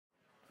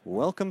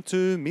Welcome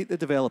to Meet the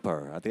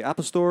Developer at the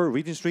Apple Store,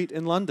 Regent Street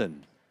in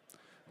London.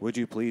 Would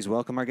you please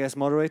welcome our guest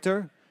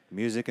moderator,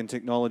 music and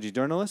technology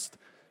journalist,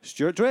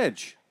 Stuart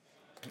Dredge.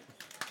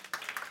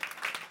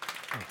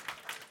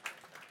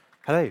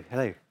 Hello,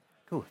 hello.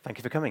 Cool, thank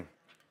you for coming.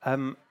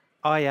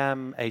 I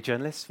am a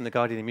journalist from The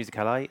Guardian and Music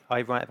Ally.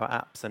 I write about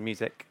apps and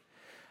music.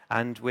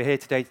 And we're here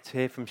today to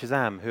hear from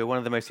Shazam, who are one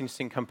of the most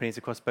interesting companies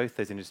across both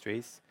those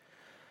industries.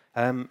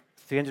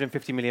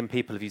 350 million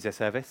people have used their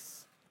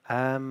service.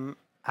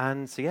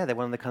 And so, yeah, they're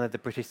one of the kind of the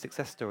British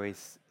success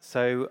stories.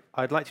 So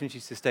I'd like to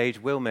introduce to the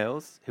stage Will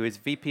Mills, who is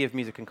VP of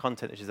Music and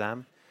Content at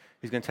Shazam,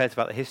 who's going to tell us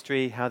about the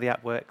history, how the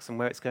app works, and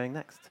where it's going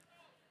next.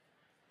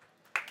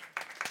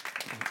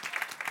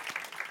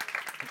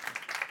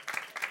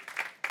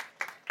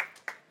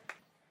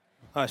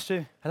 Hi,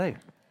 Stu. Hello.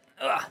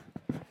 How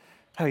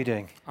are you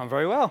doing? I'm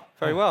very well,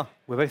 very well.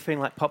 We're both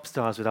feeling like pop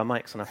stars with our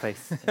mics on our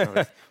face.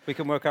 We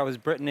can work out as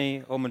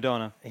Britney or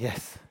Madonna.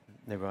 Yes,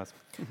 no bars.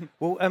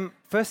 Well,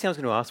 first thing I was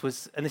going to ask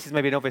was, and this is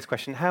maybe an obvious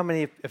question, how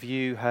many of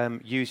you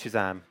use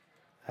Shazam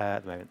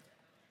at the moment?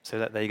 So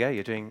there you go,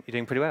 you're doing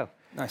pretty well.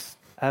 Nice.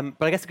 But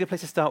I guess a good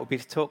place to start would be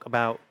to talk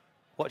about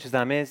what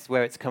Shazam is,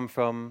 where it's come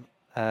from,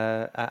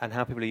 and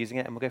how people are using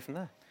it, and we'll go from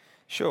there.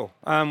 Sure.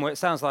 Well, it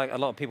sounds like a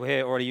lot of people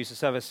here already use the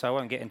service, so I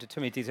won't get into too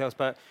many details.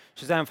 But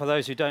Shazam, for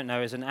those who don't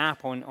know, is an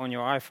app on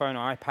your iPhone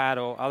or iPad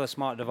or other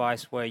smart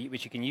device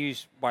which you can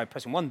use by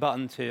pressing one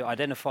button to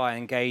identify and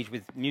engage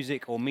with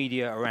music or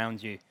media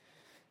around you.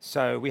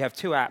 So we have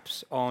two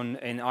apps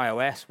in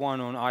iOS,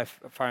 one on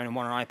iPhone and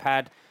one on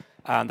iPad.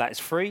 That is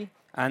free.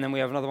 And then we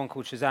have another one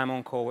called Shazam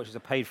Encore, which is a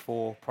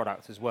paid-for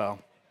product as well.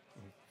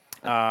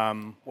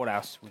 What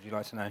else would you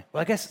like to know?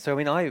 Well, I guess, so I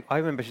mean, I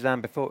remember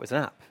Shazam before it was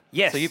an app.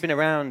 Yes. So you've been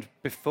around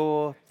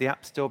before the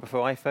App Store,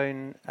 before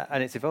iPhone,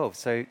 and it's evolved.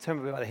 So tell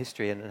me a bit about the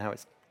history and how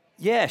it's...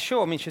 Yeah,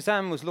 sure. I mean,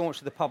 Shazam was launched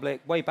to the public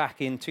way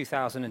back in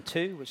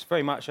 2002, which is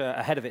very much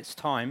ahead of its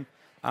time.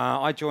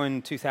 I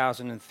joined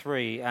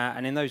 2003,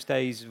 and in those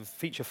days of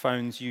feature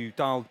phones, you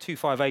dialed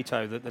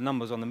 2580, the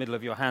numbers on the middle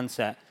of your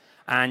handset,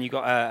 and you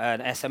got an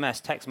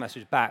SMS text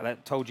message back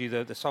that told you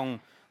the song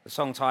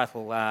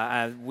title.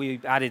 We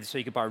added so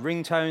you could buy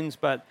ringtones,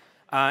 but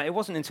it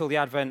wasn't until the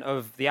advent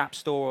of the App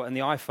Store and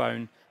the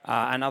iPhone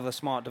and other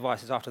smart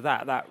devices after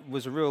that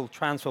was a real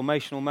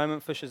transformational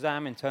moment for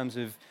Shazam in terms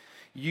of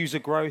user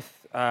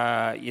growth,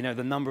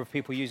 the number of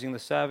people using the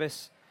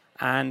service.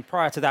 And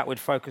prior to that, we'd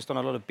focused on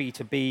a lot of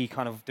B2B,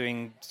 kind of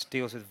doing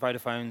deals with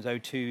Vodafone's,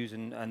 O2s,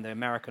 and the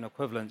American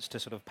equivalents to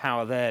sort of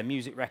power their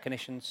music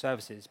recognition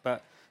services.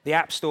 But the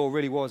App Store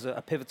really was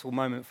a pivotal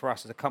moment for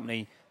us as a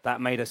company that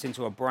made us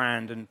into a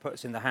brand and put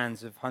us in the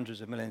hands of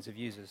hundreds of millions of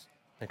users.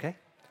 Okay.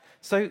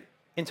 So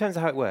in terms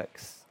of how it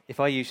works, if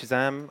I use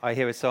Shazam, I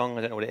hear a song,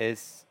 I don't know what it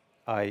is,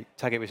 I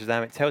tag it with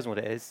Shazam, it tells me what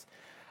it is.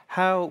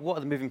 What are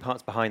the moving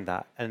parts behind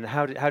that? And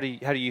how do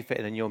you fit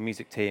in your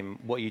music team?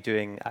 What are you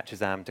doing at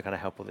Shazam to kind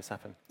of help all this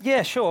happen?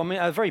 Yeah, sure. I mean,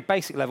 at a very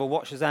basic level,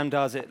 what Shazam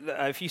does,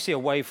 if you see a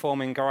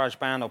waveform in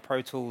GarageBand or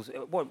Pro Tools,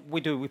 what we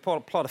do, we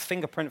plot a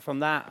fingerprint from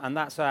that, and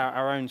that's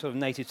our own sort of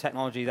native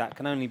technology that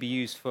can only be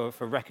used for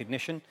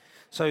recognition.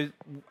 So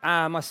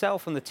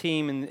myself and the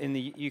team in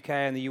the UK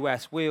and the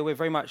US, we're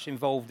very much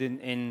involved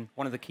in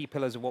one of the key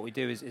pillars of what we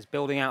do is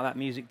building out that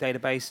music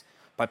database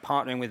by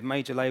partnering with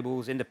major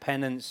labels,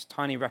 independents,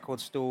 tiny record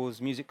stores,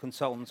 music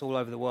consultants all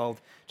over the world,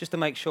 just to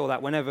make sure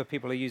that whenever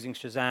people are using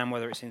Shazam,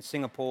 whether it's in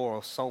Singapore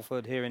or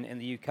Salford here in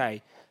the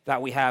UK,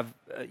 that we have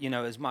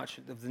as much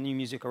of the new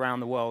music around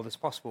the world as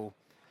possible.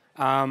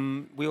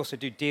 We also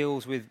do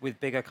deals with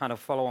bigger kind of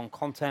follow-on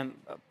content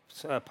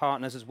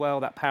partners as well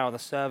that power the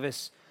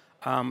service.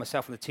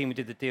 Myself and the team, we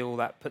did the deal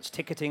that puts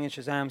ticketing in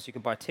Shazam, so you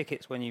can buy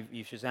tickets when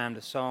you've Shazammed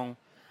a song.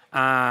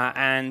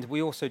 And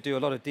we also do a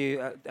lot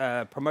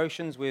of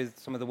promotions with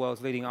some of the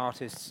world's leading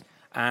artists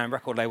and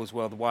record labels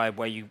worldwide,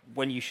 where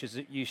when you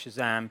use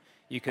Shazam,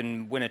 you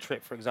can win a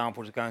trip, for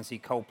example, to go and see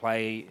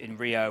Coldplay in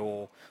Rio,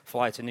 or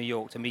fly to New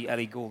York to meet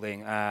Ellie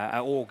Goulding,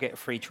 or get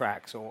free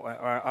tracks or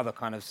other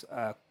kind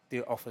of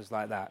offers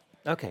like that.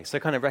 Okay, so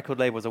kind of record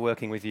labels are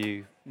working with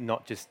you,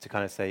 not just to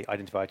kind of say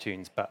identify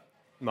tunes, but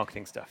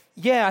marketing stuff.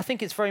 Yeah, I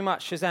think it's very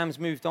much Shazam's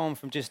moved on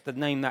from just the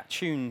name that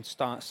tune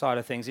side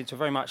of things into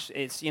very much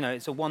it's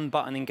a one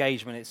button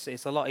engagement.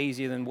 It's a lot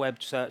easier than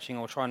web searching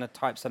or trying to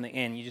type something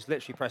in. You just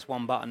literally press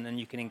one button and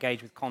you can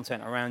engage with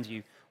content around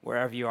you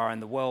wherever you are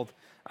in the world.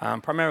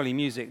 Primarily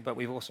music, but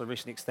we've also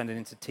recently extended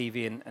into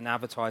TV and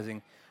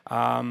advertising.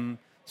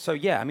 So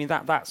yeah, I mean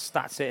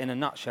that's it in a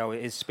nutshell.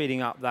 It is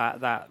speeding up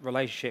that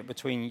relationship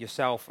between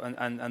yourself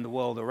and the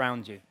world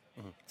around you.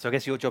 Mm-hmm. So I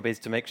guess your job is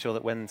to make sure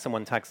that when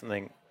someone tags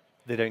something,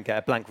 they don't get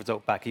a blank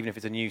result back, even if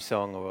it's a new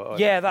song or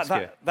yeah,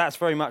 that's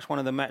very much one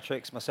of the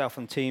metrics myself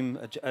and team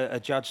are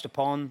judged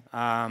upon,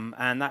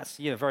 and that's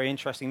very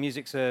interesting.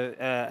 Music's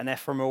an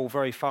ephemeral,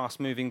 very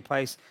fast-moving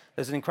place.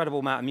 There's an incredible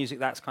amount of music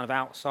that's kind of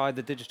outside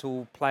the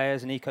digital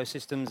players and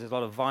ecosystems. There's a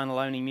lot of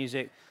vinyl-only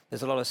music.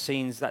 There's a lot of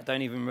scenes that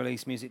don't even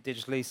release music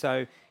digitally.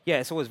 So yeah,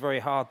 it's always very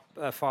hard,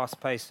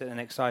 fast-paced, and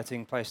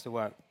exciting place to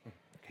work.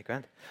 Okay,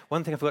 grand.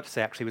 One thing I forgot to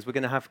say actually was we're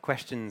going to have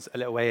questions a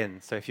little way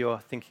in. So if you're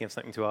thinking of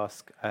something to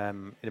ask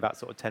in about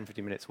sort of 10,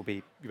 15 minutes, we'll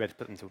be ready to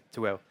put them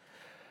to Will.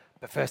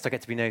 But first, I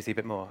get to be nosy a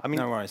bit more. I mean,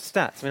 No worries.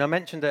 stats. I mean, I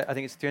mentioned that I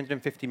think it's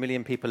 350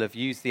 million people have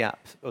used the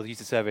app or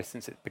used the service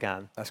since it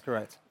began. That's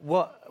correct.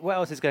 What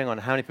else is going on?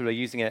 How many people are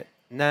using it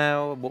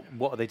now?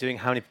 What are they doing?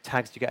 How many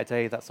tags do you get a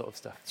day? That sort of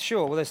stuff.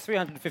 Sure. Well, there's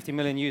 350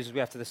 million users we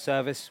have to the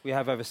service. We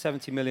have over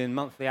 70 million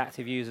monthly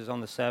active users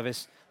on the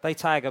service. They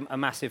tag a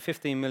massive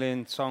 15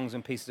 million songs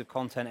and pieces of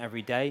content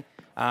every day.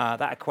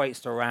 That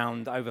equates to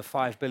around over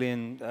 5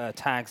 billion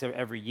tags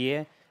every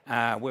year.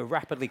 We're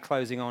rapidly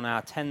closing on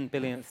our 10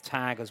 billionth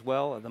tag as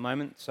well at the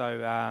moment. So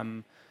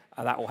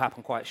that will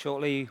happen quite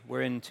shortly.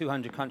 We're in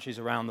 200 countries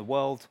around the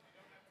world.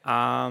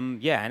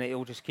 Yeah, and it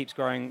all just keeps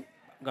going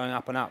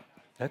up and up.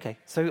 Okay.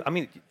 So, I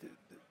mean,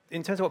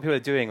 in terms of what people are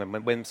doing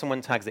when someone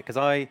tags it, because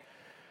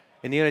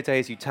in the early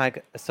days, you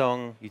tag a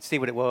song, you'd see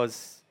what it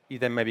was, you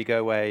then maybe go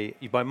away,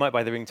 might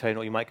buy the ringtone,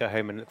 or you might go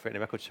home and look for it in a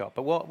record shop.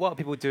 But what are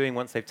people doing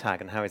once they've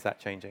tagged, and how is that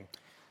changing?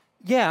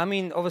 Yeah, I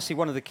mean, obviously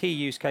one of the key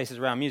use cases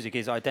around music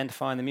is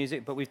identifying the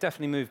music, but we've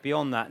definitely moved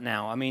beyond that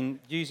now. I mean,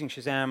 using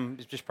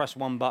Shazam, just press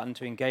one button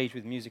to engage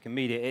with music and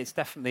media. It's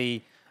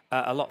definitely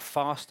a lot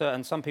faster,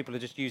 and some people are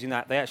just using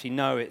that. They actually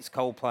know it's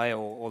Coldplay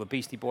or the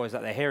Beastie Boys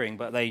that they're hearing,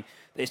 but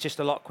it's just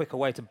a lot quicker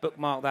way to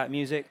bookmark that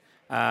music.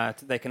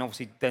 They can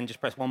obviously then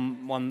just press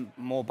one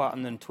more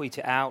button and tweet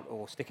it out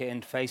or stick it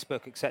into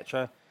Facebook,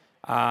 etc.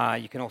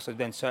 You can also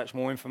then search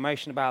more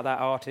information about that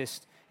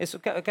artist.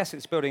 I guess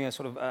it's building a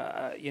sort of,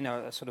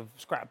 a sort of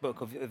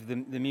scrapbook of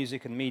the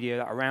music and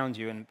media around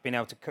you, and being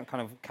able to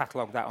kind of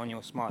catalog that on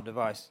your smart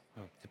device.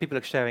 Oh. So people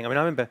are sharing. I mean,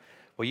 I remember.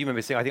 Well, you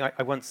remember seeing. I think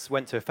I once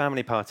went to a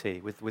family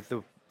party with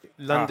the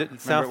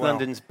South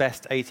London's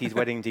best '80s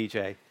wedding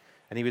DJ,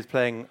 and he was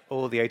playing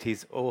all the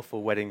 '80s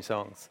awful wedding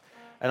songs.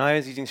 And I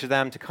was using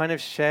Shazam to kind of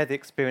share the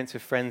experience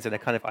with friends in a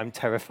kind of I'm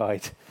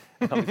terrified.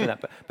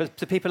 That. But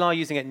so people are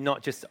using it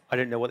not just I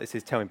don't know what this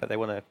is, tell me, but they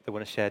want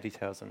to share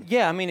details.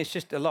 Yeah, I mean it's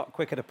just a lot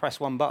quicker to press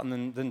one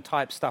button than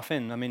type stuff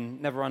in. I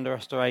mean, never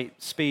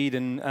underestimate speed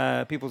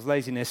and people's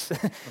laziness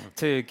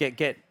to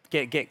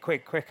get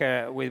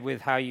quicker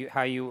with how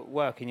you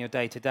work in your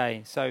day to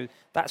day. So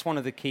that's one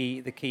of the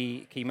key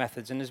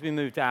methods. And as we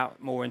moved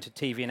out more into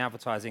TV and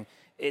advertising,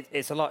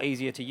 it's a lot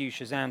easier to use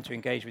Shazam to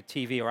engage with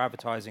TV or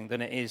advertising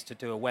than it is to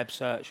do a web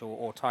search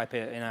or type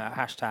it in a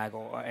hashtag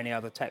or any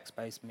other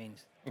text-based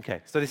means.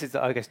 Okay, so this is,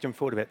 I guess, jump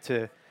forward a bit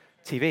to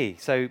TV.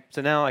 So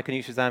now I can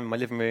use Shazam in my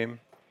living room.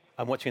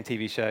 I'm watching a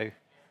TV show,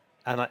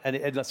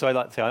 so I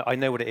like to say I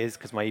know what it is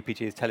because my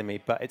EPG is telling me,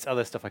 but it's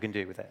other stuff I can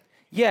do with it.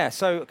 Yeah,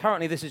 so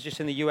currently this is just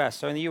in the US.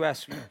 So in the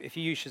US, if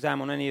you use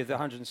Shazam on any of the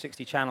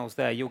 160 channels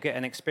there, you'll get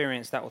an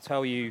experience that will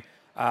tell you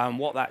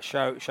what that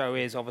show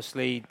is.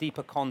 Obviously,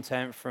 deeper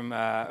content from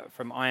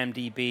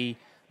IMDb,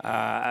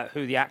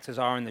 who the actors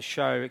are in the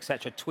show,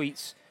 etc.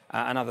 Tweets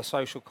and other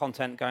social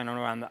content going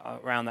on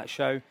around that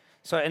show.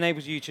 So it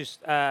enables you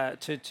just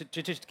to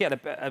just get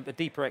a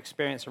deeper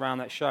experience around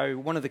that show.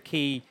 One of the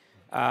key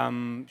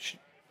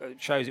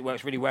shows it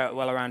works really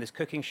well around is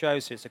cooking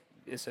shows. So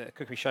it's a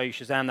cookery show. You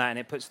Shazam that, and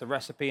it puts the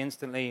recipe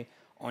instantly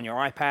on your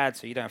iPad,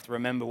 so you don't have to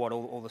remember what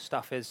all the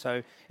stuff is.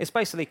 So it's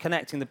basically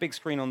connecting the big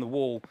screen on the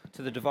wall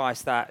to the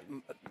device that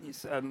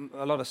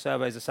a lot of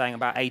surveys are saying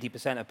about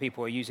 80% of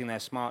people are using their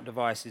smart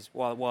devices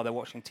while they're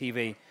watching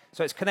TV.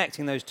 So it's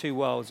connecting those two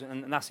worlds,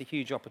 and that's a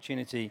huge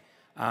opportunity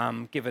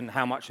given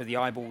how much of the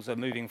eyeballs are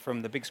moving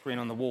from the big screen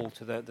on the wall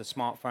to the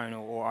smartphone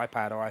or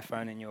iPad or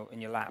iPhone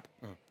in your lap.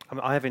 I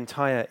mean, I have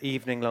entire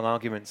evening-long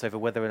arguments over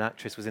whether an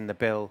actress was in The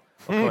Bill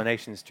or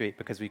Coronation Street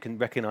because we can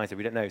recognise her,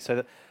 we don't know.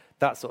 So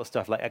that sort of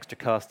stuff, like extra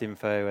cast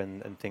info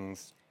and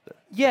things.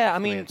 Yeah, I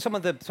mean, some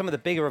of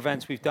the bigger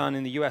events we've done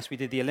in the US, we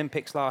did the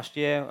Olympics last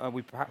year.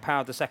 We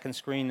powered the second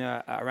screen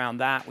around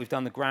that. We've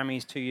done the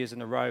Grammys 2 years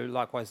in a row.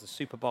 Likewise, the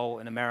Super Bowl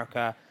in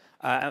America.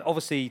 And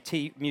obviously,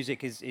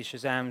 music is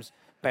Shazam's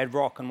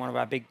bedrock and one of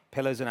our big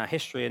pillars in our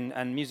history.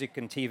 And music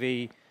and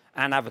TV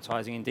and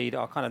advertising, indeed,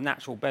 are kind of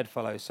natural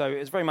bedfellows. So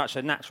it's very much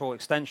a natural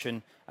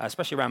extension,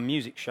 especially around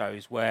music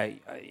shows, where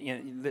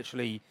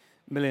literally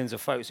millions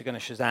of folks are going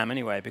to Shazam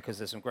anyway because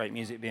there's some great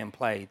music being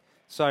played.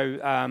 So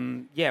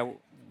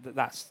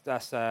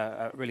that's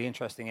a really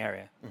interesting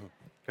area. Mm-hmm.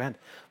 Grand.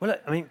 Well,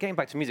 look, I mean, getting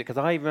back to music,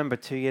 because I remember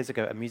 2 years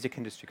ago at a music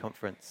industry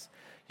conference,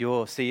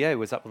 your CEO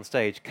was up on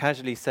stage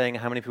casually saying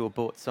how many people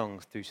bought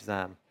songs through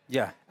Shazam.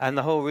 Yeah. And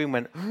the whole room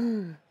went,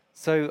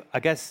 so I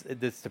guess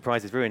the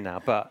surprise is ruined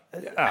now, but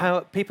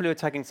how people who are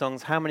tagging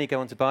songs, how many go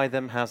on to buy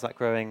them? How's that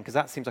growing? Because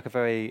that seems like a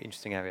very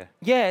interesting area.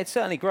 Yeah, it's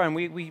certainly grown.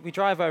 We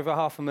drive over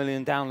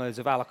 500,000 downloads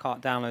of a la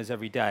carte downloads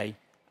every day,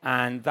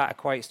 and that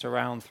equates to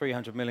around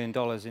 $300 million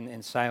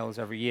in sales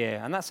every year.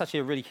 And that's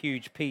actually a really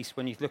huge piece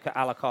when you look at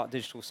a la carte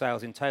digital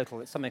sales in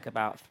total. It's something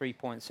about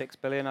 3.6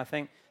 billion, I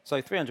think.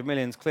 So 300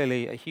 million is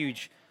clearly a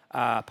huge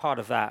part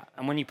of that.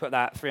 And when you put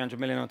that 300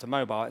 million onto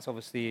mobile, it's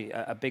obviously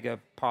a bigger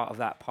part of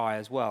that pie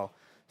as well.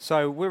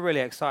 So we're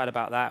really excited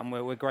about that, and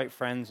we're great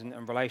friends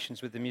and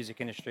relations with the music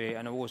industry,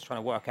 and are always trying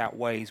to work out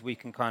ways we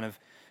can kind of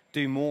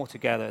do more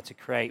together to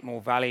create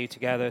more value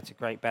together, to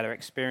create better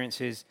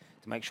experiences,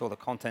 to make sure the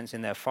content's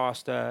in there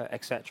faster,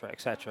 et cetera, et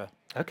cetera.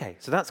 Okay,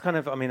 so that's kind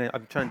of, I mean,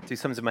 I'm trying to do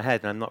sums in my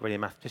head, and I'm not really a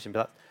mathematician,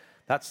 but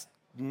that's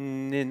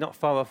not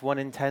far off 1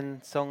 in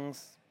 10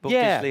 songs booked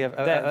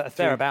digitally.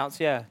 Thereabouts,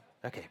 yeah.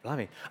 Okay,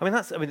 blimey. I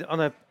mean, on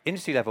an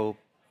industry level,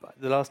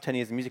 the last 10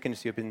 years, the music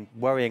industry have been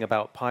worrying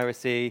about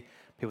piracy,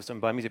 people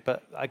starting to buy music,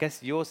 but I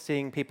guess you're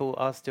seeing people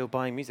are still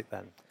buying music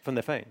then from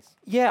their phones.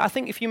 Yeah, I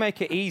think if you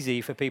make it easy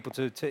for people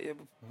to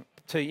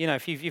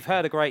if you've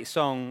heard a great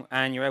song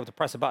and you're able to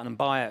press a button and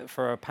buy it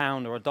for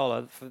 £1 or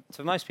 $1,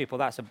 for most people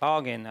that's a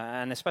bargain,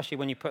 and especially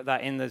when you put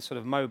that in the sort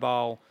of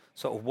mobile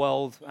sort of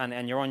world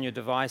and you're on your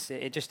device,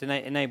 it just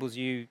enables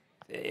you,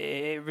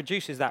 it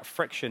reduces that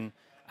friction,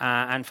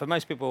 and for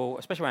most people,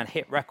 especially around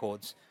hit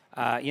records,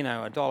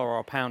 $1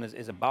 or £1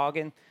 is a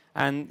bargain.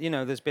 And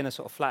there's been a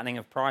sort of flattening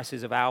of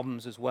prices of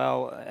albums as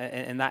well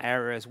in that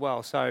area as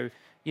well. So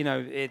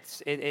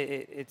it's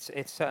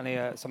certainly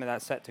something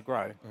that's set to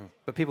grow.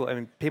 But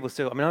people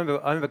still. I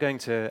remember going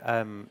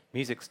to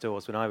music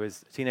stores when I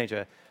was a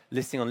teenager,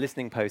 listing on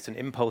listening posts and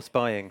impulse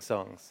buying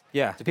songs.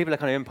 Yeah. So people are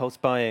kind of impulse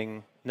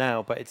buying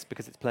now, but it's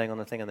because it's playing on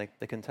the thing and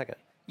they can tag it.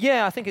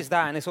 Yeah, I think it's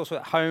that, and it's also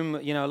at home.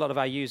 A lot of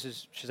our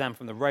users Shazam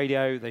from the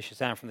radio, they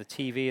Shazam from the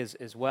TV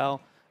as well.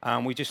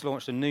 We just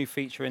launched a new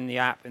feature in the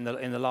app in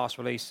the last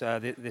release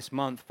this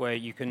month, where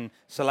you can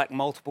select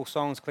multiple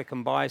songs, click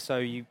and buy. So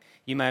you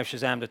may have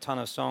Shazammed a ton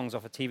of songs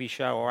off a TV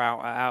show or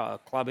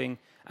out clubbing,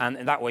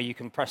 and that way you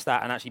can press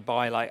that and actually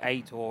buy like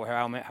 8 or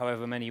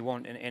however many you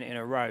want in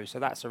a row. So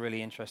that's a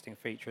really interesting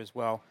feature as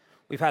well.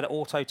 We've had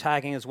auto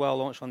tagging as well,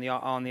 launched on the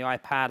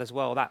iPad as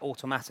well. That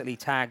automatically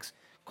tags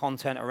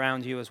content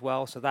around you as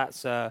well. So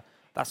that's a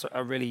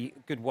really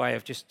good way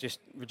of just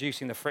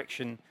reducing the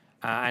friction.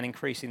 And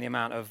increasing the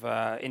amount of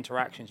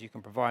interactions you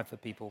can provide for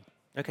people.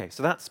 Okay,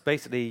 so that's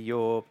basically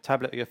your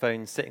tablet or your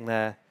phone sitting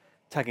there,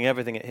 tagging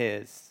everything it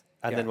hears,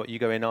 and then what, you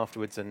go in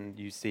afterwards and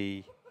you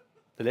see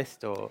the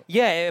list, or?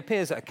 Yeah, it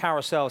appears at a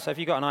carousel. So if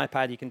you've got an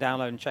iPad, you can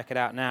download and check it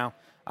out now.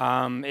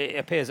 It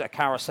appears at a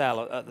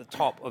carousel at the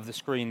top of the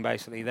screen,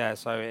 basically there.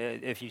 So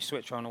if you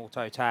switch on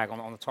auto tag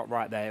on the top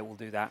right there, it will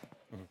do that.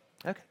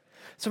 Okay.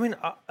 So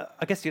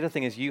I guess the other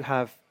thing is you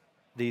have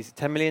these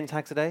 10 million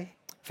tags a day?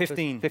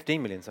 15.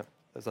 15 million, sorry.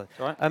 That's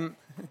right.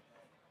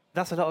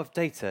 That's a lot of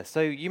data. So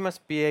you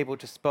must be able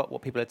to spot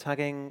what people are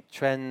tagging,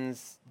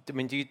 trends. I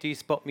mean, do you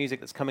spot music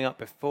that's coming up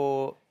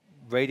before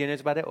radio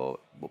knows about it, or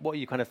what are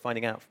you kind of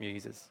finding out from your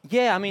users?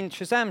 Yeah, I mean,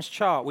 Shazam's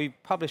chart, we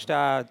published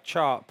our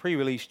chart,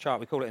 pre-release chart,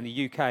 we call it in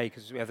the UK,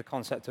 because we have the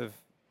concept of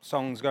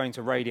songs going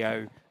to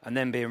radio and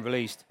then being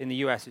released. In the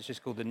US, it's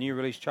just called the new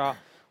release chart.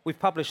 We've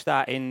published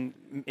that in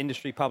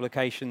industry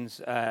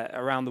publications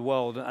around the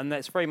world, and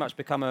that's very much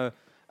become a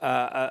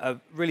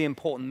really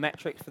important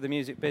metric for the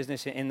music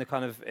business in the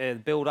kind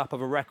of build-up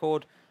of a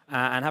record,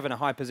 and having a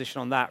high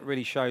position on that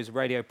really shows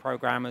radio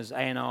programmers,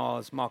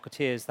 A&Rs,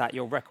 marketeers that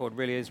your record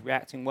really is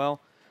reacting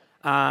well.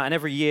 And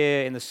every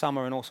year in the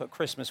summer and also at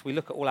Christmas, we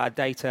look at all our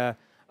data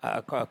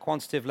at a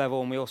quantitative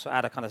level, and we also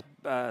add a kind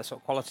of sort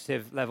of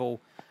qualitative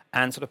level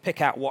and sort of pick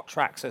out what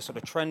tracks are sort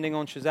of trending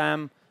on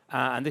Shazam.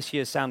 And this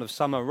year's Sound of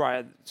Summer, right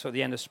at sort of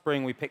the end of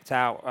spring, we picked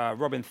out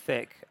Robin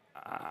Thicke,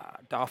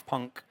 Daft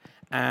Punk,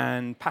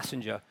 and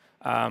Passenger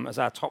as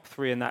our top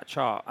 3 in that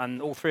chart,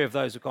 and all 3 of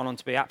those have gone on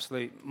to be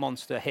absolute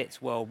monster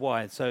hits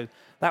worldwide. So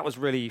that was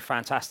really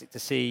fantastic to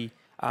see.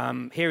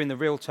 Here in the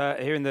real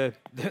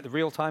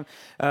time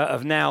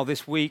of now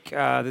this week,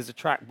 there's a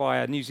track by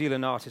a New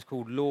Zealand artist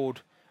called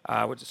Lord,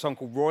 which is a song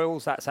called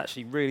Royals. That's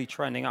actually really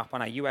trending up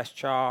on our US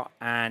chart,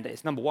 and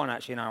it's number 1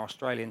 actually in our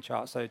Australian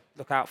chart. So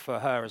look out for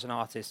her as an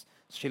artist.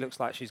 She looks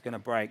like she's going to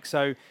break.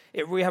 So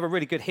we have a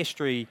really good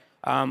history.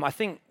 I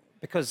think,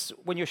 because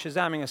when you're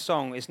Shazamming a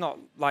song, it's not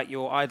like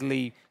you're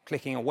idly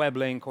clicking a web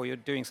link or you're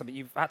doing something.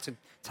 You've had to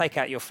take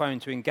out your phone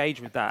to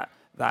engage with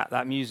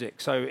that music.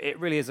 So it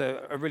really is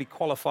a really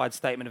qualified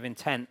statement of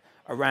intent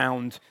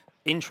around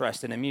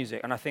interest in the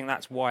music. And I think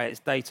that's why its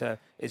data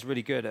is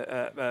really good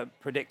at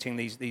predicting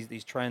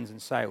these trends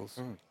and sales.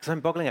 Because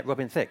I'm boggling at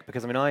Robin Thicke,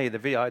 because I mean, the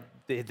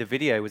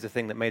video was a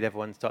thing that made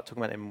everyone start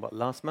talking about it in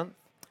last month?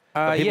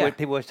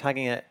 People were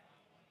tagging it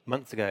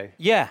months ago.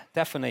 Yeah,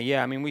 definitely.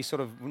 Yeah, I mean, we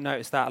sort of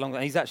noticed that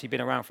along. He's actually been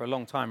around for a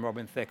long time,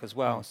 Robin Thicke, as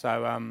well.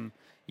 So,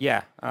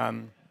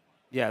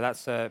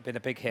 that's been a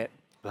big hit.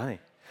 Right.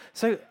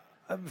 So,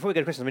 before we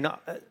go to questions, I mean,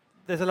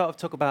 there's a lot of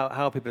talk about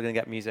how people are going to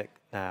get music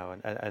now,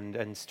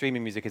 and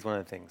streaming music is one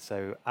of the things.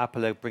 So,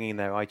 Apple are bringing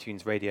their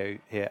iTunes Radio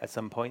here at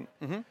some point.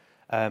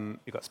 Mm-hmm.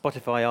 You've got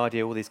Spotify,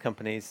 Audio, all these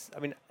companies.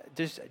 I mean,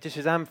 does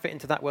Shazam fit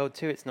into that world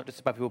too? It's not just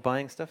about people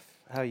buying stuff.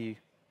 How are you?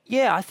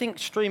 Yeah, I think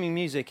streaming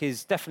music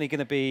is definitely going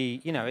to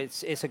be,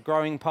 it's a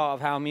growing part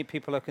of how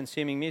people are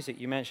consuming music.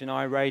 You mentioned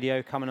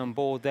iRadio coming on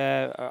board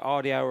there.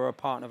 Audio are a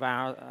partner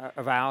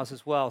of ours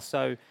as well.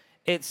 So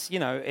it's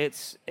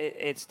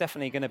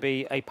definitely going to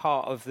be a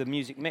part of the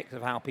music mix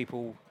of how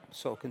people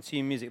sort of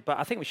consume music. But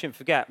I think we shouldn't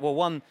forget, well,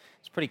 one,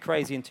 it's pretty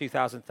crazy in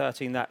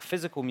 2013 that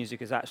physical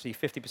music is actually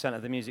 50%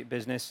 of the music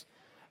business.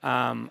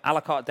 A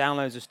la carte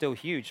downloads are still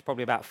huge,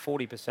 probably about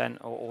 40%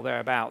 or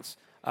thereabouts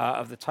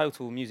of the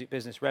total music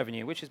business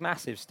revenue, which is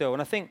massive still.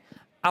 And I think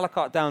a la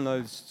carte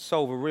downloads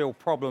solve a real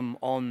problem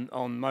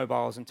on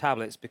mobiles and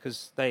tablets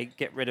because they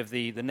get rid of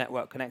the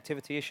network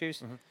connectivity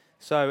issues.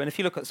 So, and if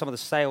you look at some of the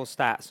sales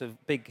stats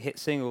of big hit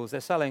singles,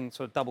 they're selling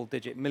sort of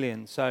double-digit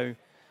millions. So,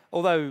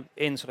 although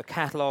in sort of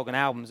catalog and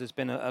albums, there's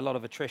been a lot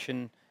of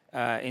attrition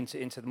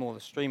into the more the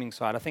streaming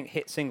side, I think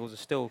hit singles are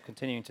still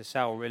continuing to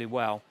sell really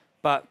well.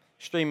 But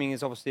streaming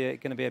is obviously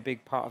going to be a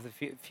big part of the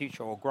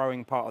future or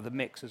growing part of the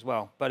mix as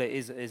well. But it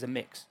is a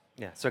mix.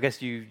 Yeah. So I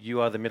guess you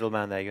are the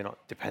middleman there. You're not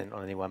dependent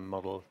on any one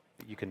model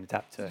that you can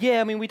adapt to.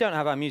 Yeah, I mean, we don't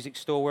have our music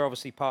store. We're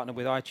obviously partnered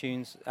with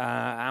iTunes,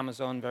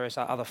 Amazon, various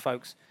other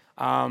folks.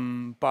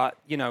 But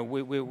you know,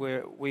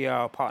 we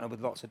are partnered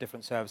with lots of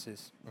different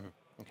services.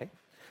 Okay.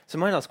 So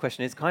my last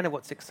question is kind of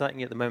what's exciting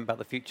you at the moment about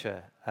the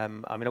future. I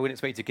mean, I wouldn't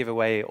expect you to give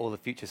away all the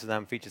future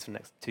Shazam features for the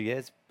next 2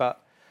 years,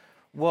 but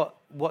what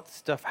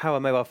stuff? How are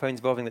mobile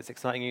phones evolving that's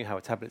exciting you? How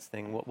are tablets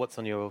thing? What's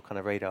on your kind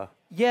of radar?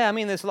 Yeah, I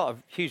mean, there's a lot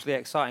of hugely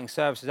exciting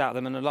services out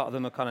there, and a lot of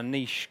them are kind of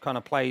niche kind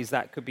of plays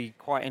that could be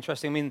quite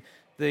interesting. I mean,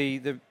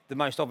 the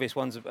most obvious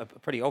ones are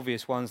pretty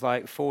obvious ones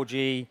like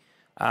 4G,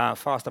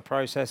 faster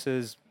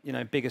processors, you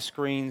know, bigger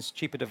screens,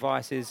 cheaper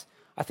devices.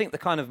 I think the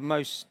kind of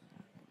most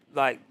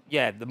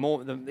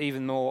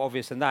even more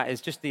obvious than that is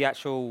just the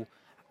actual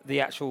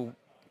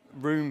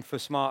room for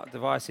smart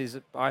devices,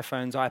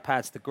 iPhones,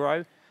 iPads to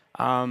grow.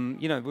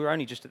 You know, we're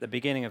only just at the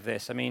beginning of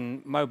this. I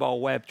mean,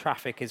 mobile web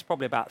traffic is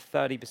probably about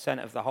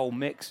 30% of the whole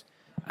mix.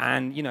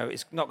 And, you know,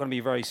 it's not going to be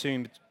very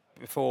soon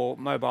before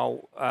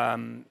mobile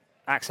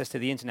access to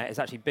the internet is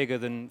actually bigger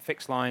than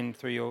fixed line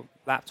through your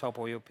laptop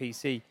or your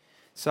PC.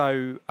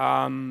 So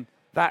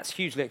that's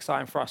hugely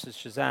exciting for us as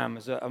Shazam,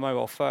 as a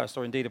mobile first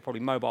or indeed a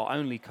probably mobile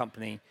only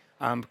company,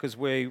 because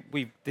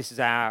this is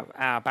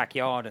our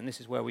backyard and this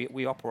is where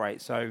we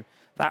operate. So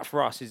that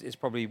for us is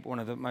probably one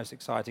of the most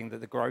exciting,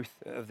 the growth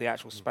of the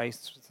actual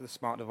space, the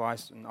smart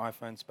device and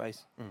iPhone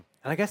space. And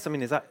I guess, I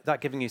mean, is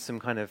that giving you some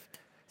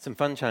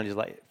fun challenges?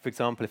 Like, for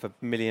example, if 1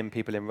 million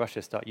people in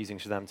Russia start using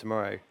Shazam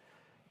tomorrow,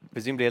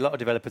 presumably a lot of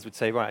developers would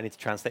say, right, I need to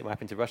translate my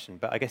app into Russian.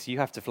 But I guess you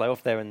have to fly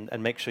off there and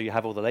make sure you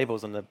have all the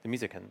labels on the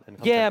music and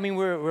content. Yeah, I mean,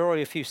 we're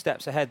already a few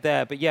steps ahead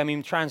there. But yeah, I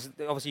mean,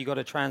 obviously you've got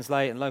to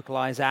translate and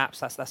localize apps.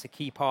 That's a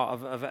key part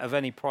of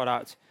any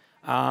product.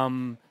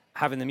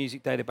 Having the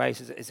music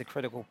database is a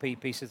critical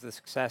piece of the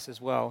success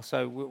as well.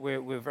 So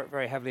we're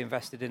very heavily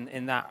invested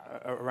in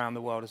that around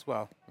the world as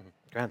well.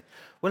 Grand.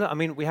 Well, I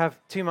mean, we have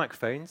 2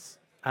 microphones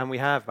and we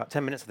have about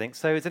 10 minutes, I think.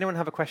 So does anyone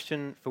have a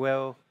question for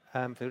Will,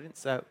 for the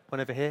audience? One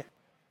over here.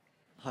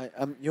 Hi,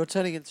 you're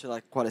turning into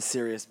like quite a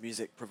serious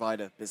music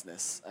provider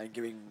business and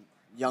giving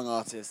young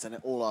artists and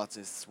all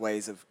artists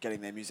ways of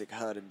getting their music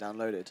heard and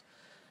downloaded.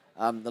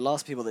 The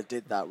last people that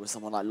did that was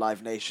someone like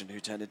Live Nation, who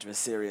turned into a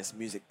serious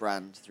music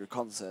brand through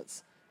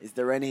concerts. Is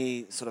there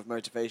any sort of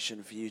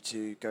motivation for you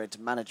to go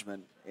into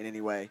management in any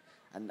way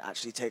and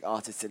actually take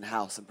artists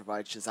in-house and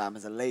provide Shazam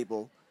as a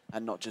label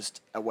and not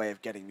just a way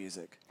of getting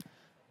music?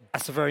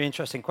 That's a very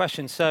interesting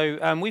question. So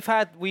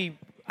probably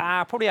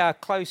our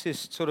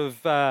closest sort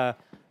of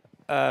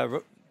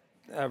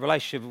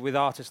relationship with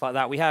artists like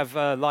that. We have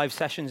live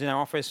sessions in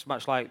our office,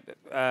 much like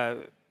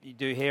you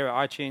do here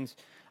at iTunes,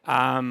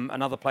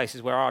 and other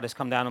places where artists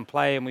come down and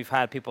play. And we've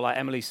had people like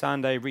Emily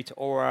Sandé, Rita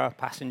Ora,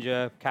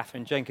 Passenger,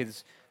 Catherine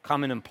Jenkins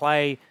come in and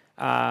play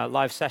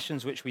live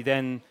sessions, which we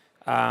then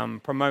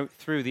promote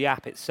through the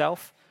app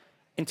itself.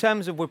 In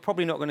terms of, we're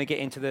probably not going to get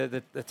into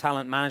the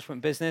talent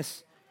management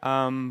business,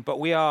 but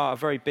we are a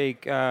very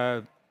big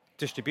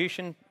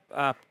distribution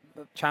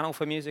channel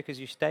for music, as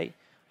you state.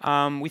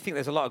 We think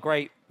there's a lot of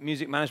great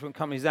music management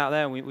companies out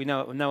there, and we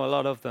know a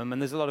lot of them.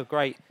 And there's a lot of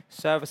great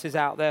services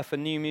out there for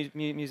new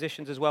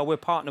musicians as well. We're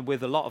partnered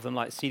with a lot of them,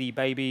 like CD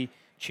Baby,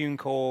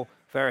 TuneCore,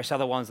 various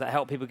other ones that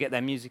help people get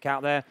their music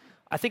out there.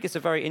 I think it's a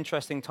very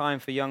interesting time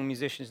for young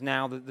musicians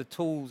now. The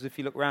tools, if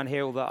you look around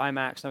here, all the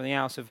iMacs and everything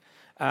else,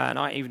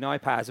 and even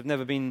iPads, have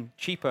never been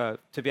cheaper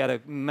to be able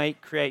to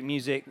create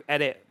music,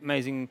 edit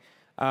amazing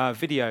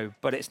video,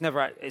 but it's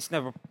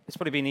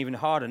probably been even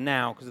harder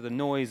now because of the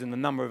noise and the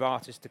number of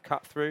artists to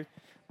cut through.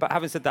 But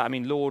having said that, I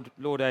mean,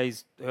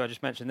 Lourdes, who I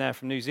just mentioned there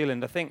from New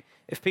Zealand, I think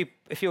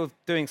if you're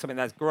doing something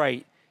that's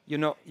great,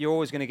 you're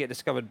always going to get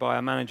discovered by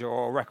a manager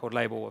or a record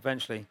label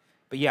eventually.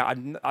 But yeah,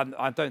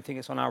 I don't think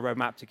it's on our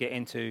roadmap to get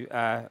into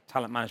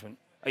talent management.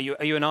 Are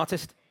you an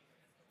artist?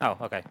 Oh,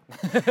 okay.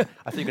 I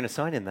thought you were going to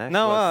sign in there.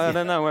 No, I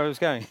don't know where I was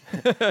going.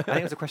 I think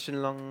there's a question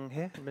along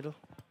here in the middle.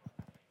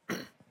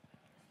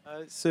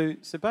 So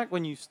back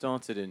when you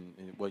started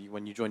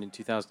when you joined in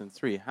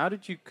 2003, how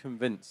did you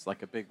convince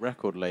like a big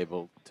record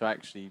label to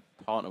actually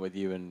partner with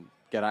you and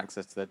get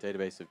access to their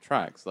database of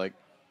tracks? Like,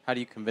 how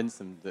do you convince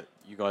them that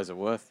you guys are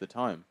worth the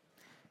time?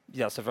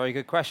 Yeah, that's a very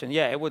good question.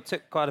 Yeah, it would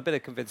take quite a bit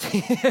of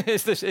convincing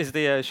is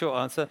the short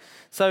answer.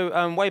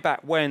 So way back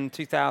when,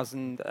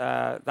 2000,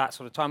 that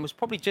sort of time, was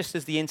probably just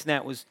as the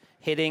internet was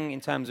hitting in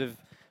terms of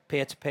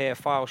peer-to-peer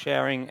file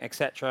sharing,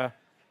 etc.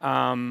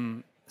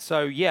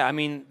 So yeah, I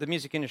mean, the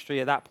music industry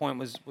at that point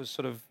was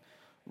sort of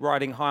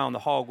riding high on the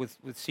hog with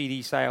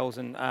CD sales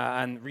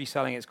and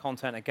reselling its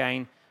content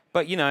again.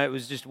 But it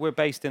was just, we're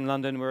based in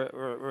London.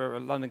 We're a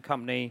London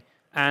company,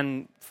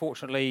 and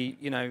fortunately,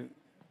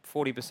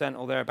 40%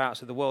 or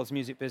thereabouts of the world's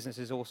music business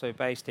is also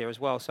based here as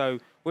well. So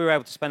we were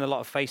able to spend a lot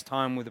of face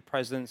time with the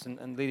presidents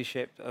and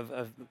leadership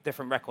of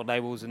different record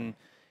labels, and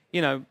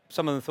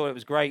some of them thought it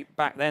was great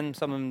back then.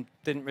 Some of them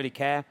didn't really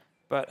care,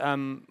 but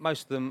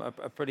most of them are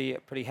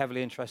pretty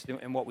heavily interested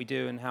in what we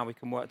do and how we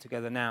can work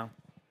together now.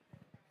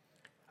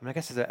 I mean, I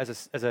guess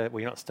as a well,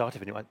 you're not a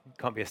startup anymore.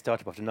 Can't be a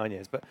startup after 9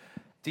 years. But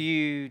do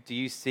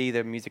you see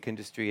the music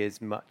industry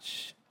as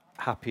much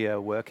happier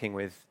working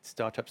with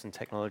startups and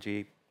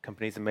technology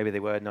companies than maybe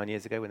they were 9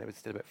 years ago when they were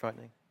still a bit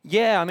frightening?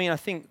 Yeah, I mean, I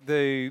think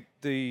the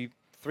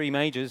three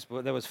majors,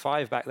 but there was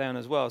 5 back then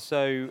as well.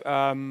 So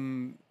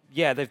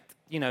yeah, they've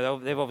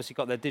obviously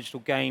got their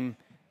digital game,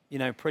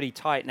 pretty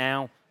tight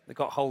now. They've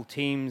got whole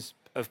teams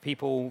of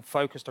people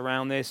focused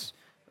around this.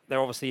 They're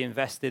obviously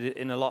invested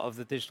in a lot of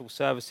the digital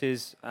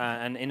services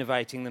and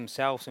innovating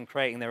themselves and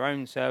creating their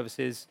own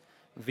services.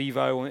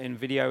 Vivo in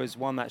video is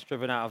one that's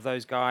driven out of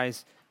those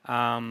guys.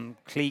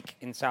 Clique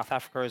in South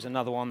Africa is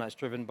another one that's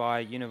driven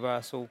by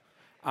Universal.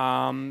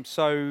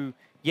 So,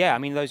 yeah, I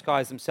mean, those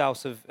guys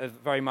themselves have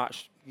very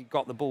much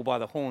got the bull by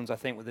the horns, I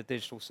think, with the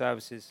digital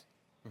services.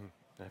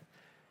 No. Are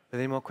there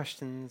any more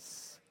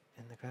questions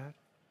in the crowd?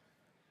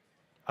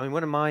 I mean,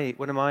 one of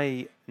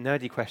my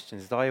nerdy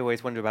questions is I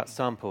always wonder about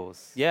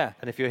samples. Yeah.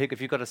 And if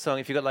you've got a song,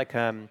 if you've got like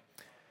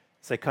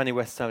say Kanye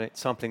West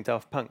sampling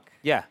Daft Punk.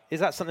 Yeah. Is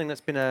that something that's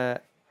been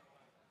a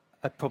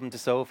problem to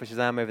solve for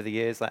Shazam over the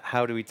years? Like,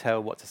 how do we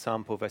tell what's a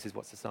sample versus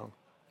what's a song?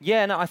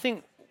 Yeah, no, I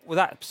think with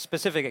that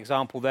specific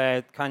example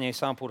there, Kanye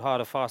sampled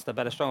Harder, Faster,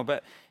 Better, Stronger,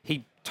 but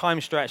he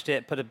time stretched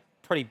it, put a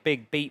pretty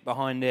big beat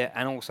behind it,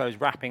 and also is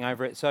rapping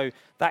over it. So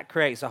that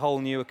creates a whole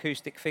new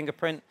acoustic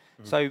fingerprint.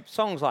 So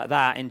songs like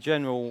that in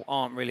general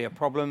aren't really a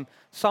problem.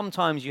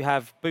 Sometimes you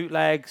have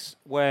bootlegs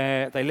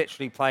where they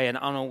literally play an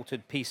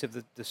unaltered piece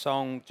of the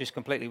song just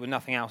completely with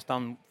nothing else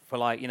done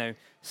for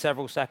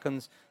several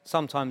seconds.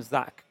 Sometimes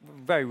that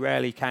very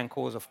rarely can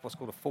cause what's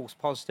called a false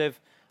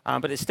positive.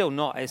 But it's still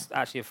not. It's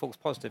actually a false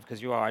positive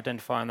because you are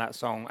identifying that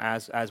song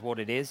as what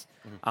it is.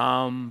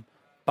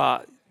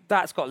 But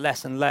that's got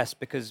less and less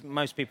because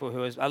most people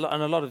and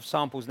a lot of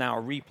samples now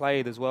are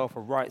replayed as well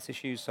for rights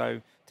issues.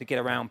 So to get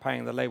around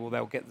paying the label,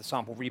 they'll get the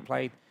sample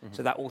replayed.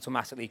 So that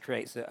automatically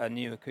creates a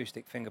new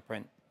acoustic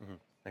fingerprint.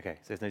 Okay,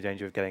 so there's no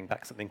danger of getting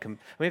back something.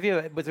 I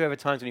mean, was there ever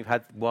times when you've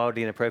had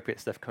wildly inappropriate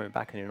stuff coming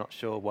back and you're not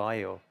sure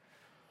why, or?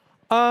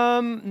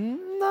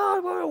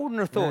 No, I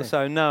wouldn't have thought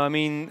so. No, I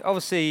mean,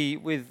 obviously,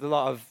 with a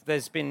lot of,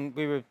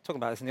 we were talking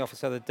about this in the office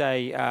the other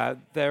day.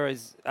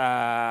 There's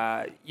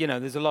a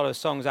lot of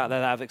songs out there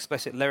that have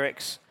explicit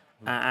lyrics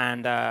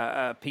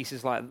and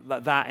pieces like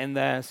that in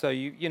there. So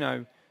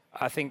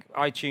I think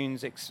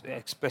iTunes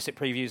explicit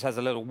previews has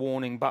a little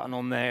warning button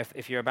on there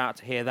if you're about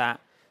to hear that.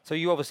 So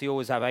you obviously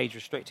always have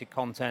age-restricted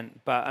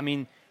content. But I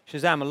mean,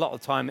 Shazam a lot of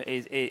the time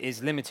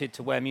is limited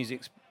to where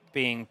music's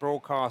being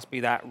broadcast, be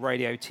that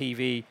radio,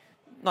 TV.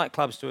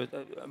 Nightclubs to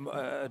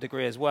a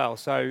degree as well.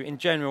 So in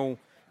general,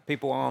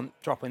 people aren't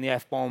dropping the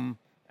F-bomb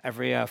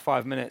every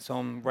 5 minutes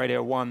on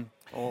Radio 1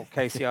 or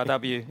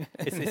KCRW.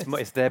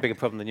 It's their bigger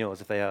problem than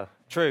yours if they are.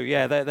 True,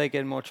 yeah, they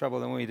get in more trouble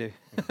than we do.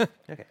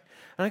 Okay.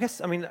 And I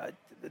guess, I mean,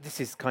 this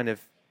is kind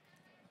of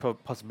a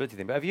possibility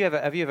thing, but have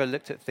you ever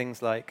looked at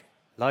things like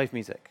live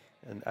music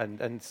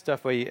and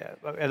stuff where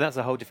and that's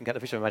a whole different kettle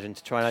of fish, I imagine,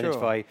 to try and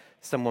identify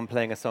someone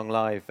playing a song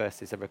live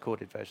versus a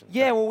recorded version?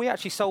 Yeah, well, we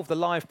actually solved the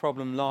live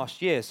problem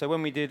last year. So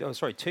when we did,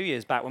 2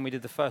 years back when we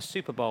did the first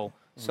Super Bowl.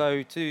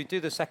 So to do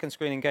the second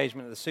screen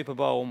engagement at the Super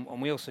Bowl,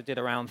 and we also did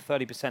around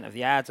 30% of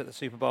the ads at the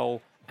Super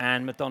Bowl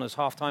and Madonna's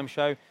halftime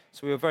show.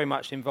 So we were very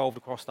much involved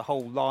across the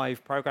whole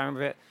live program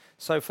of it.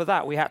 So for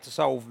that, we had to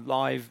solve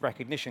live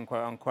recognition,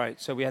 quote unquote.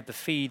 So we had the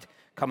feed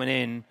coming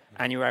in,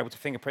 and you were able to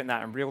fingerprint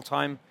that in real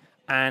time.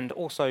 And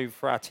also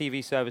for our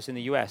TV service in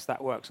the US,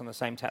 that works on the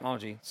same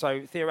technology.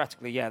 So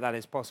theoretically, yeah, that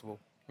is possible.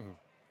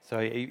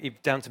 So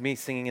down to me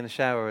singing in the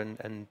shower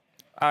and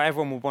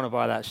everyone will want to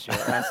buy that, Stuart.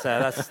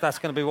 That's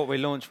going to be what we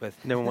launch with.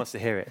 No one wants to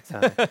hear it.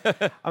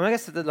 I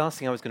guess the last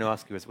thing I was going to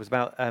ask you was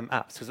about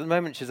apps. Because at the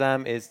moment,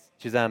 Shazam is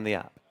Shazam the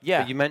app.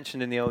 Yeah. But you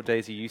mentioned in the old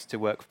days you used to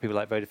work for people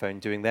like Vodafone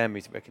doing their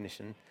music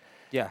recognition.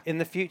 Yeah. In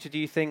the future, do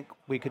you think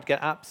we could get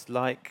apps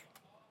like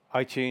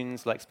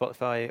iTunes, like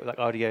Spotify, like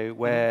Audio,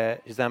 where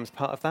Shazam's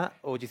part of that?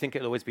 Or do you think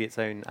it'll always be its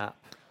own app?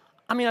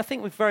 I mean, I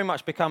think we've very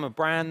much become a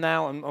brand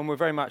now, and we're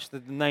very much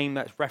the name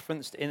that's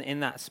referenced in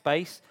that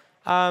space.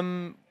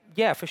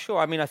 Yeah, for sure.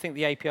 I mean, I think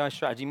the API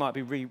strategy might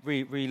be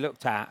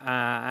re-looked at,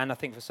 and I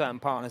think for certain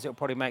partners it'll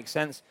probably make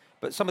sense.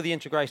 But some of the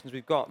integrations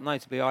we've got,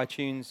 notably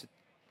iTunes,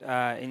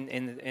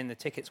 in the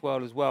tickets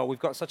world as well, we've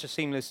got such a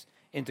seamless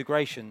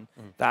integration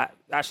that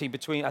actually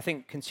I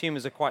think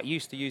consumers are quite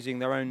used to using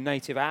their own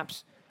native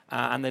apps,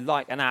 and they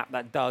like an app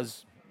that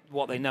does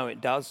what they know it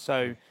does.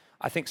 So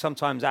I think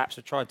sometimes apps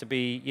have tried to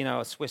be,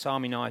 a Swiss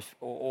Army knife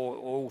or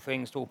all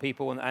things to all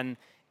people, and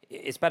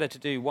it's better to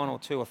do one or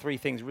two or three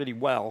things really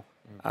well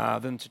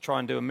than to try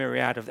and do a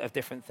myriad of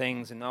different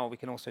things. And we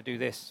can also do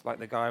this, like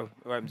the guy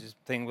who opens his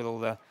thing with all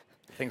the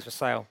things for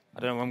sale. I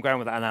don't know where I'm going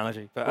with that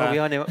analogy, but Well, we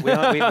are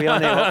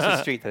near Oxford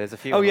Street. There's a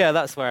few. oh yeah,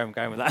 that's where I'm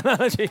going with that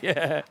analogy.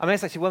 Yeah. I mean,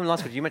 it's actually one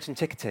last one. You mentioned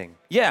ticketing.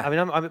 Yeah. I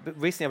mean,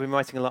 recently I've been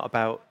writing a lot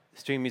about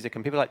stream music,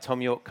 and people like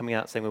Tom York coming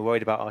out saying we're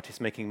worried about artists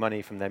making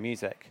money from their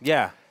music.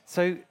 Yeah.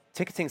 So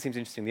ticketing seems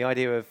interesting. The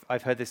idea of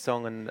I've heard this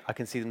song and I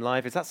can see them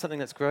live. Is that something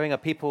that's growing? Are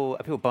people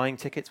buying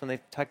tickets when they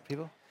tag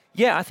people?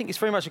 Yeah, I think it's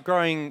very much a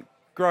growing.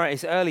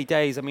 It's early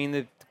days. I mean,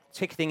 the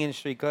ticketing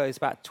industry is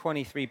about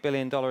 $23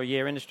 billion a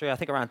year industry. I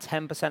think around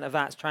 10% of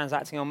that's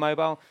transacting on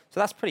mobile. So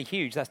that's pretty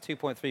huge. That's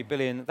 2.3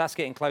 billion. That's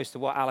getting close to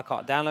what a la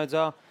carte downloads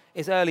are.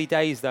 It's early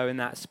days, though, in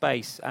that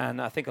space.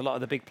 And I think a lot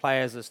of the big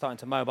players are starting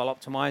to mobile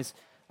optimize.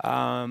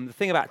 The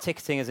thing about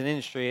ticketing as an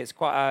industry, it's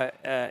quite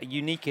a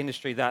unique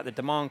industry that the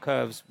demand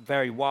curves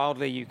vary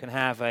wildly. You can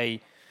have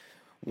a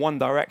One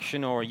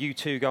Direction or a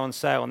U2 go on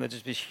sale and there's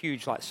just this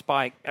huge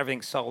spike,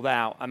 everything's sold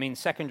out. I mean,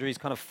 secondaries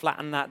kind of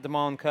flatten that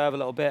demand curve a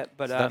little bit,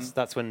 but So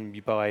that's when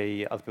you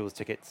buy other people's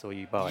tickets or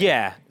you buy.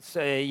 Yeah,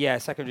 so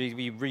secondaries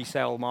we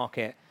resale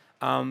market.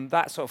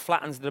 That sort of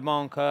flattens the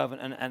demand curve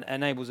and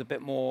enables a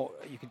bit more.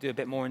 You could do a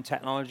bit more in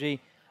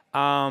technology.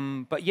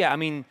 But yeah, I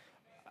mean,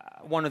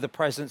 one of the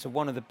presidents of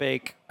one of the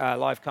big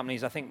live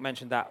companies, I think,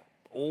 mentioned that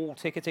all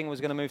ticketing was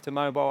going to move to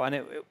mobile,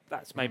 and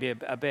that's maybe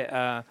a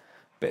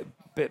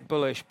bit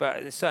bullish, but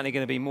it's certainly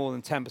going to be more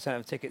than 10%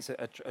 of tickets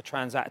are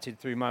transacted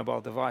through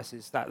mobile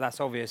devices. That's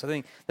obvious. I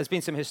think there's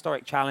been some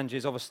historic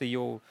challenges. Obviously,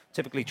 you're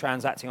typically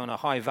transacting on a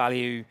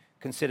high-value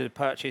considered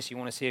purchase. You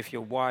want to see if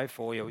your wife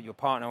or your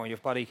partner or your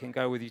buddy can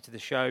go with you to the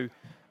show.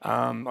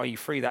 Are you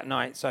free that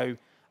night? So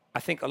I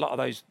think a lot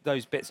of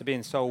those bits are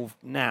being solved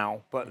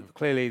now, but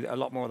clearly a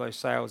lot more of those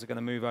sales are going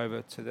to move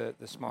over to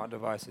the smart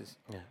devices.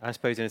 Yeah. I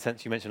suppose in a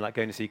sense you mentioned like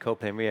going to see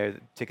Coldplay in Rio,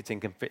 ticketing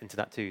can fit into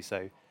that too.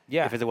 So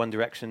Yeah. if there's a One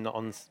Direction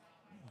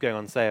going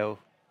on sale,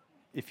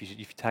 if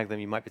you tag them,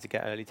 you might be able to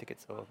get early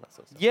tickets or that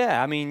sort of stuff.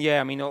 Yeah, I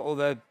mean, all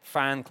the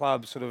fan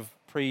club sort of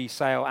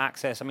pre-sale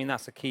access. I mean,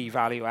 that's a key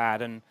value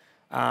add, and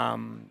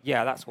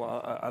that's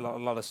what a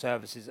lot of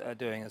services are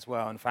doing as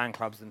well, and fan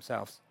clubs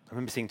themselves. I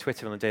remember seeing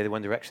Twitter on the day the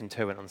One Direction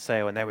tour went on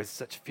sale, and there was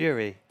such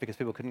fury because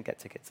people couldn't get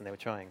tickets and they were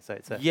trying. So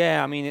it's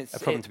a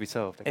problem to be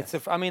solved. I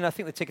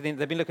think the ticketing,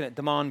 they've been looking at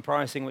demand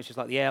pricing, which is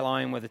like the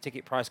airline where the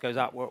ticket price goes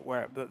up.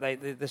 But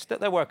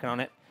they're working on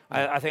it.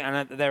 I think,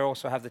 and they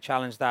also have the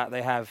challenge that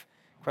they have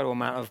incredible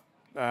amount of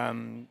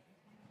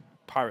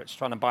pirates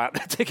trying to buy up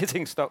their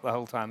ticketing stock the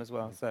whole time as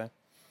well. So.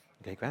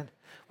 Okay, grand.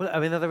 Well, I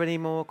mean, are there any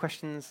more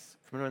questions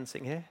from anyone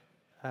sitting here?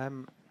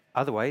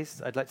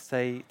 Otherwise, I'd like to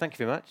say thank you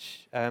very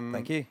much.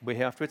 Thank you. We're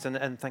here afterwards,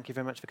 and thank you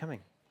very much for coming.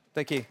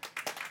 Thank you.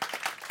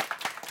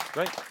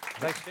 Great.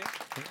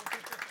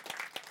 Thanks.